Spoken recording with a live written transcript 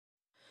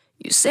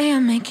You say I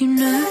make you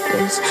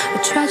nervous,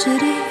 a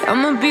tragedy,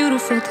 I'm a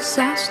beautiful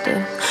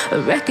disaster, a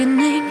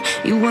reckoning,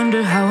 you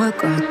wonder how I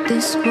got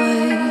this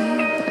way.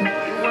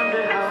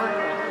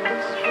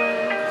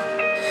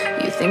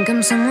 You think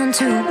I'm someone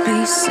to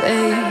be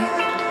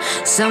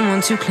saved,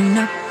 someone to clean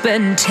up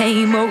and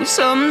tame. Oh,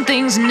 some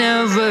things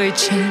never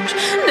change,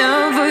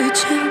 never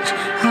change.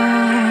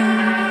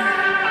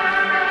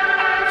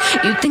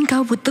 You think I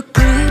would look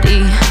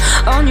pretty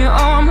on your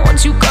arm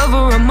once you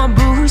cover up my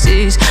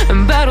bruises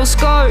and battle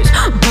scars,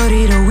 but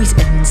it always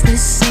ends the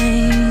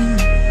same.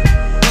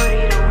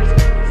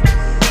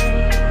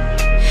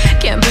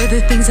 Can't bear the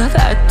things I've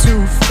had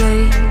to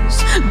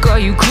face,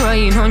 got you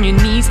crying on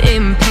your knees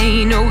in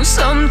pain. Oh,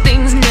 some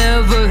things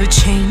never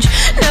change,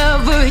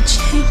 never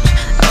change.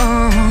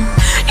 Oh,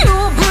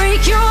 you'll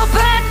break your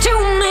back to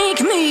make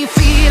me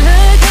feel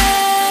again.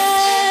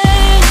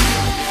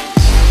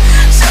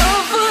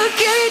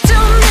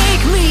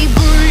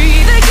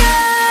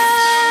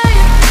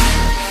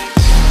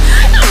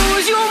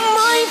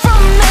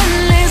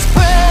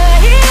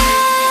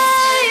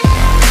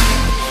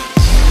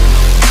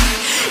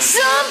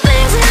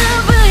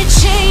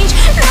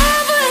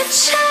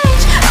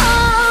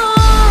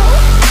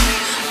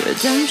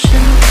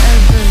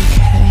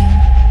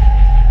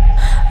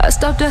 I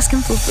stopped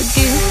asking for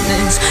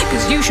forgiveness,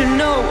 cause you should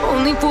know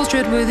only fools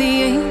tread where the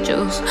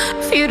angels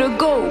fear to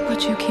go,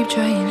 but you keep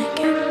trying to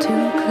get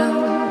too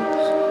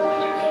close.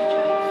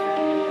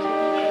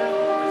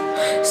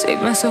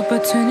 Save myself by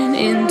turning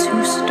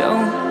into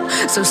stone,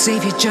 so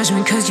save your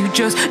judgment cause you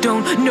just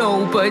don't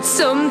know. But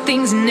some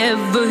things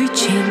never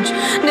change,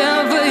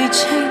 never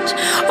change.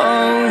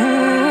 Oh,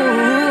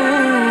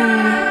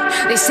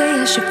 they say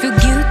I should feel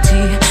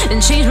guilty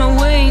and change my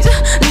ways,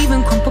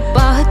 leaving crumpled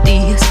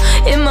bodies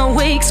in my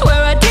wake.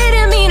 Swear I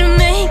didn't mean to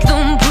make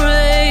them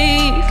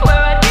break, swear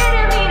I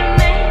didn't mean to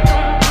make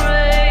them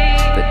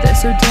break. But they're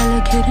so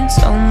delicate and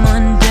so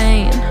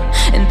mundane,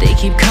 and they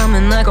keep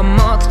coming like a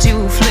moth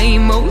to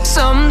flame. Oh,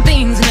 some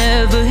things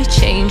never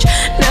change,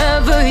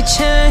 never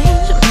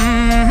change.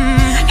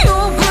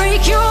 You'll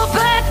break your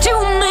back to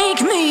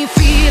make me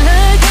feel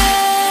again.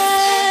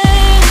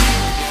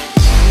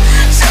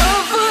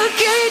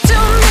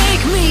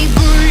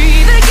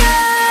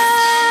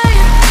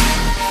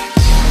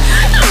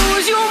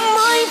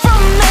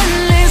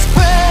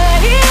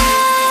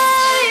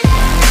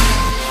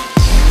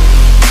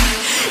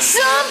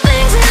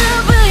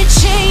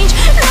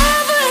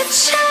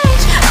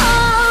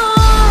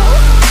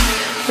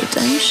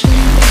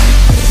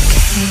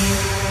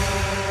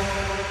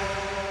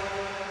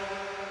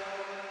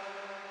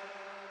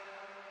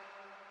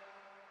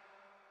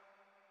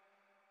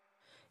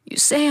 You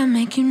say I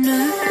make you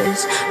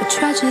nervous, a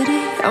tragedy,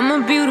 I'm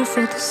a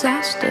beautiful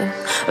disaster,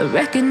 a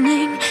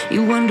reckoning,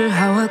 you wonder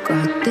how I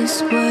got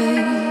this way.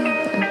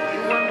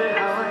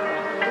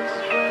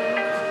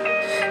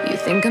 You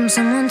think I'm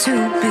someone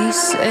to be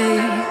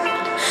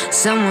saved,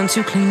 someone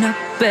to clean up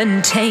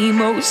and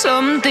tame. Oh,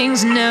 some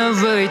things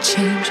never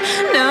change,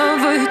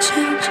 never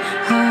change.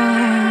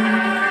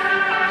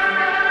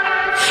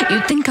 You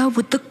think I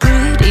would look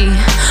pretty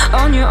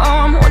on your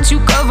arm once you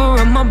cover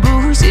up my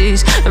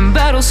bruises and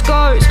battle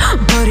scars,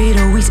 but it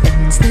always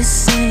ends the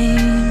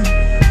same.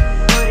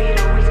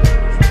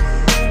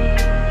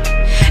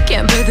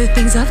 Can't bear the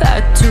things I've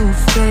had to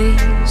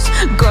face,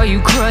 got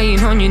you crying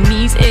on your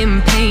knees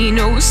in pain.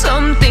 Oh,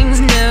 some things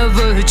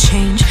never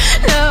change,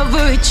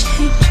 never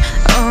change.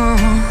 Oh,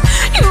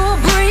 you'll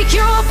break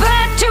your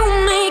back to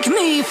make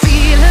me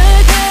feel again.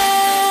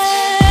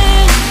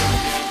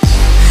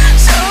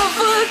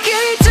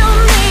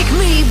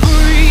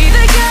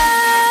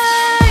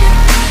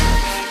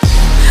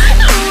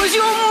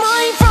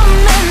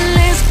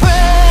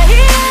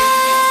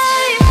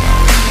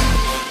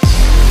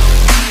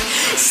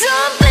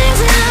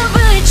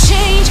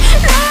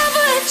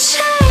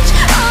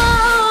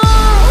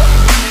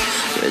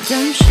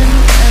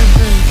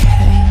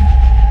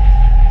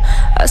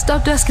 I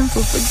stopped asking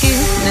for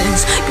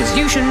forgiveness, cause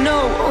you should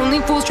know only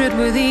fools tread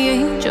where the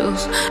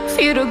angels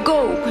fear to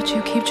go, but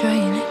you keep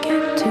trying to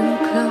get too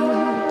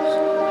close.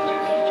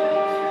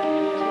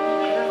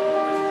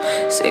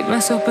 Save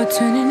myself by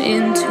turning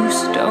into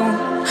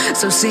stone,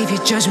 so save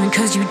your judgment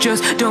cause you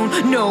just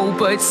don't know.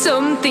 But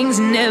some things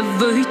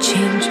never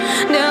change,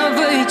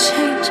 never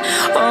change.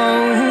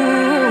 Oh,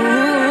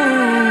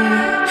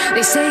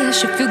 they say I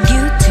should feel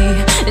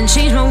guilty and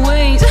change my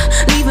ways,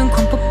 leaving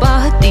crumpled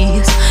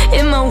bodies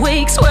in my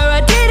wake. Swear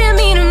I